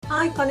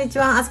はい、こんにち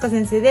は、あすか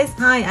先生です。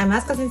Hi, I'm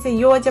Asuka Sensei,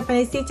 your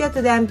Japanese teacher.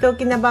 Today I'm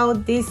talking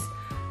about this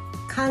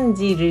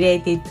kanji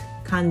related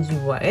kanji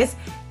words.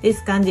 This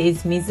kanji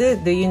is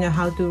mizu. Do you know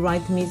how to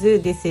write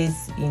mizu? This is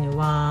in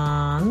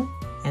 1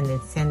 and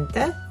then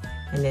center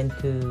and then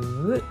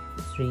 2,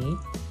 3,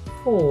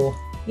 4.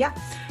 Yeah.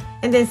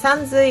 And then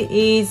sanzui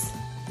is,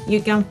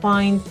 you can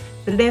find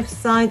the left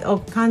side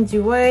of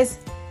kanji words.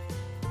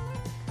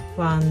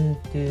 1,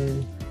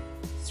 2,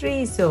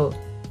 3. So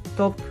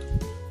top,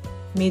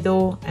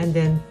 middle, and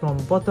then from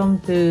bottom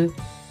to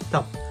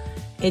top.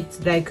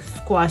 It's like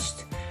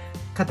squashed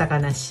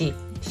katakana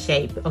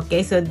shape.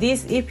 Okay, so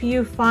this, if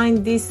you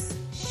find this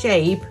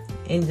shape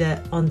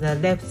on the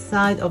left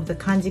side of the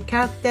kanji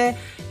character,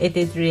 it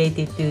is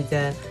related to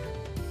the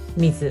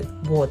mizu,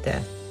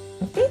 water.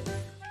 Okay,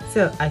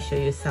 so I show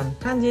you some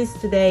kanjis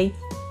today,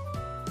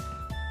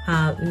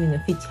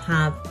 which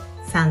have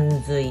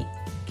sanzui.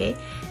 Okay,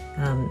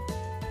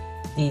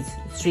 these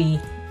three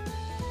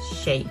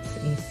shapes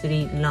in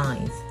 3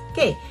 lines.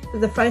 Okay, so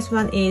the first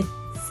one is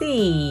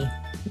sea.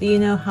 Do you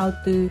know how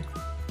to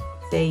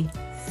say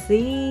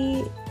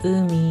sea?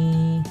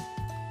 Umi.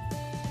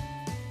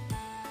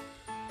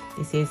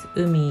 This is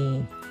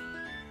umi.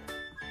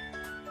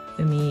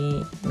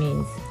 Umi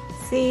means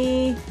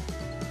sea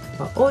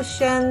or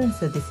ocean,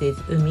 so this is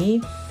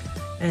umi.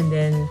 And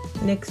then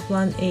next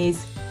one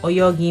is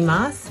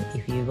oyogimasu.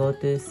 If you go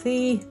to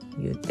sea,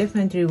 you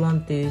definitely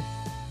want to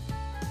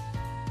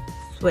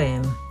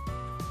swim.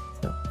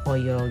 So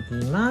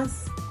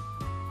oyogimasu.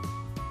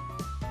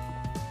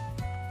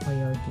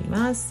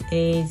 Oyogimasu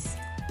is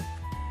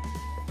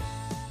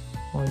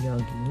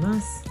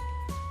oyogimasu.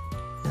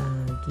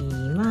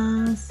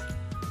 Gimasu.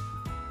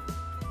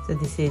 So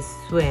this is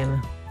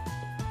swim.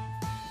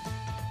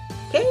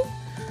 Okay,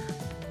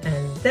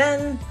 and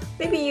then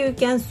maybe you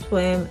can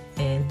swim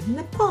in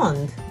a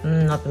pond.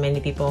 Not many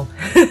people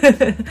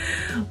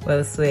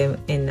will swim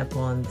in a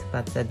pond,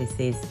 but this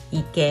is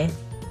ike,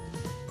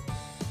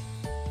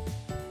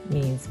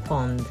 means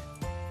pond.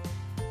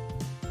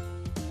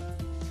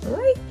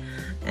 Alright,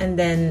 and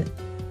then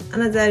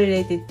another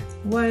related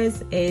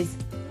words is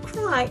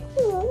cry.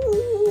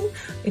 Ooh.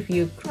 If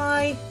you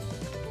cry,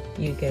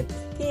 you get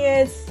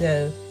tears.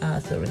 So,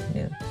 sorry,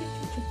 no.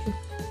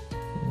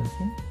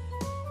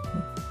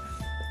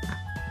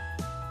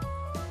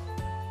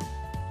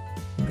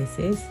 This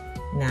is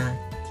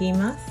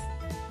nakimasu.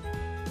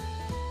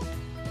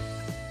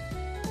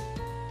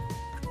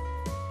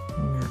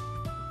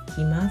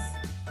 Nakimasu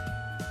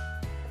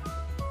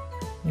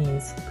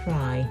means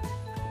cry.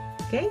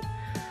 Okay,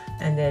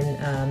 and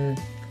then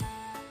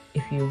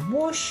if you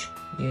wash,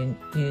 you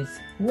use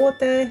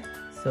water.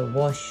 So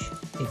wash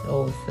is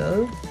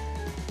also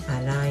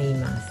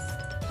araimasu.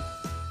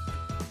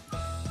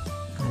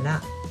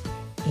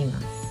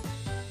 Araimasu.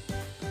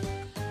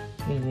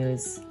 We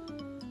use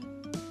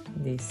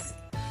this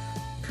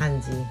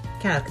kanji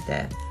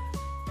character.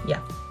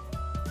 Yeah.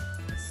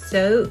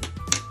 So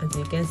as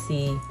you can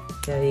see,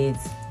 there is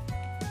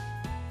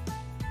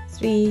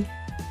 3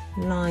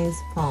 lines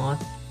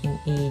part in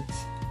each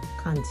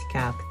kanji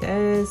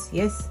characters.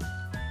 Yes.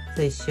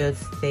 So it shows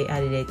they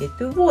are related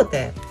to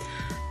water.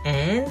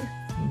 And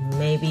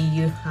maybe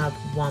you have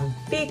one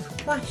big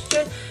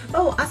question.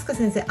 Oh, Asuka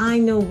Sensei, I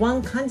know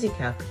one kanji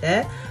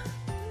character,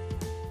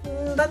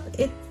 but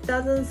it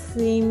doesn't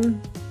seem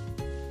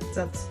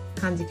that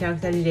kanji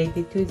character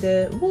related to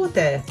the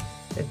water.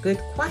 A good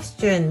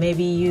question.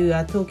 Maybe you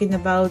are talking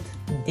about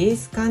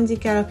this kanji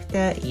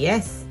character.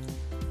 Yes.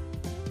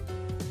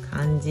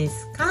 Kanji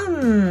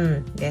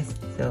scan. Yes.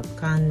 So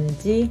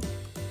kanji.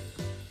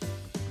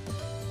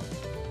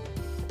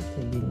 So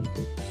you need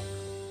to.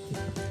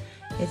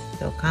 Yes.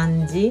 So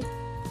kanji.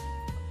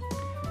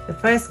 The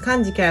first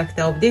kanji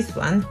character of this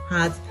one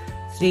has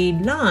 3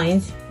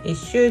 lines. It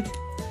should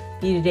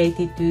be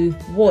related to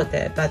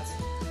water, but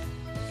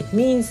it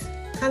means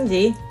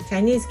kanji,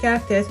 Chinese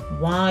characters,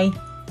 why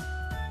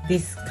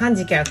this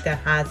kanji character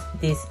has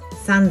this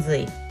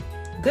sanzui?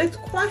 Good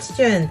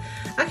question.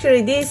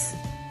 Actually, this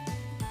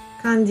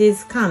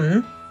kanji's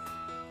kan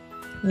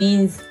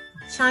means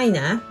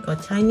China or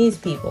Chinese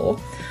people.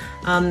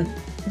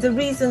 The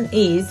reason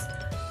is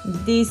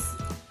this,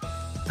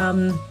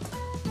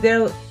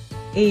 there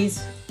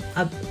is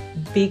a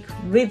big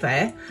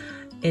river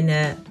in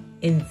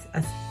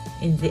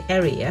the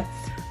area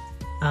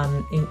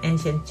in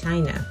ancient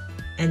China.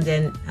 And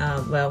then,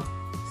 well,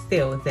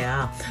 still there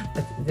are,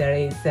 but there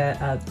is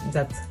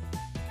that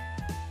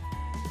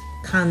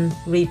Kan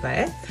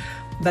River.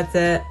 But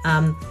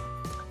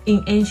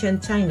in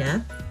ancient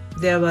China,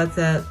 there was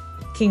a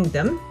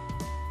kingdom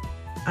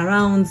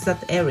around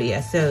that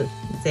area, so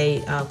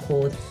they are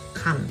called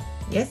Kan.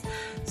 Yes,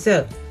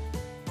 so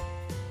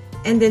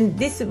and then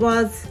this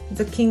was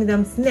the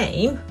kingdom's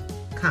name,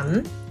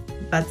 Kan,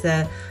 but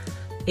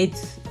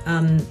it's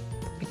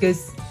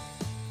because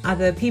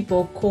other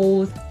people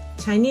called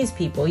Chinese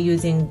people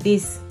using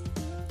this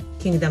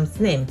kingdom's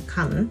name,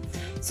 Kan.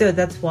 So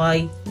that's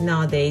why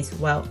nowadays,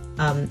 well,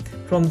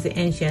 from the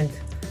ancient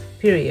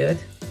period,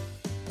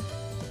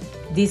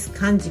 this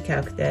kanji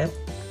character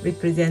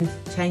represent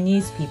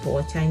Chinese people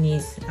or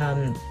Chinese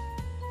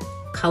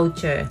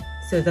culture.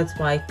 So that's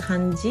why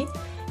kanji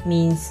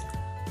means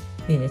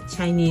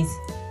Chinese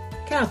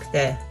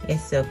character.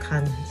 Yes, so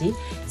kanji.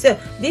 So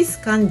this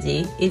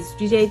kanji is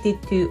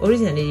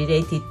originally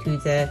related to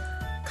the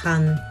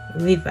Kan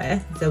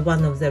River, the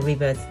one of the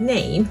river's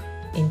name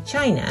in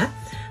China.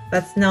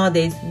 But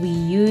nowadays we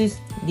use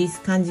this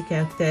kanji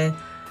character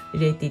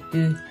related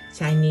to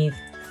Chinese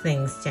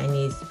things,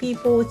 Chinese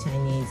people,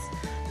 Chinese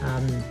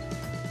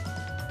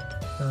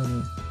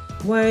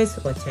words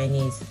or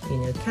Chinese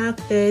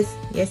characters.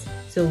 Yes,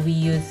 so we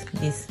use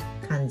this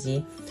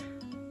kanji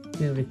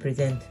to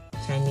represent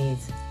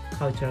Chinese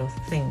cultural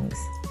things.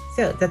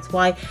 So that's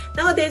why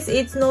nowadays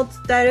it's not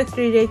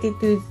directly related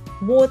to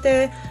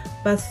water,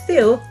 but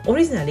still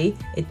originally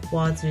it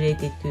was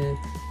related to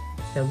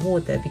the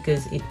water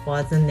because it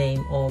was the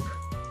name of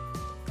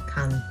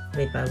Kan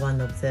River,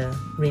 one of the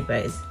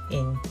rivers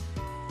in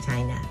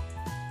China.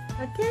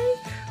 Okay,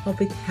 hope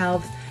it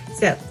helps.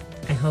 So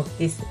I hope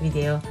this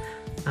video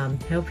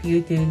help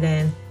you to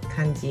learn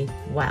kanji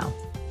well.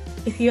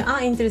 If you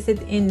are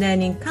interested in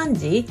learning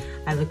kanji,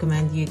 I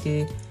recommend you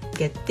to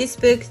get this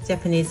book,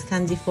 Japanese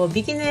Kanji for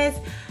Beginners.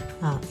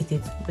 It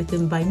is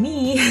written by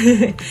me.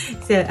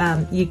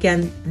 So you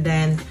can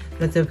learn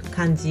lots of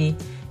kanji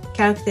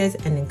characters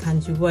and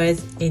kanji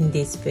words in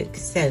this book.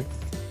 So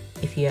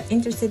if you are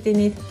interested in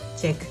it,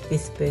 check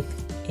this book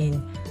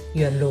in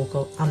your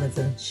local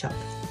Amazon shop.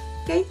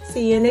 Okay,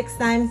 see you next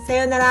time. さ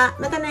よなら。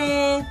また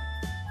ね。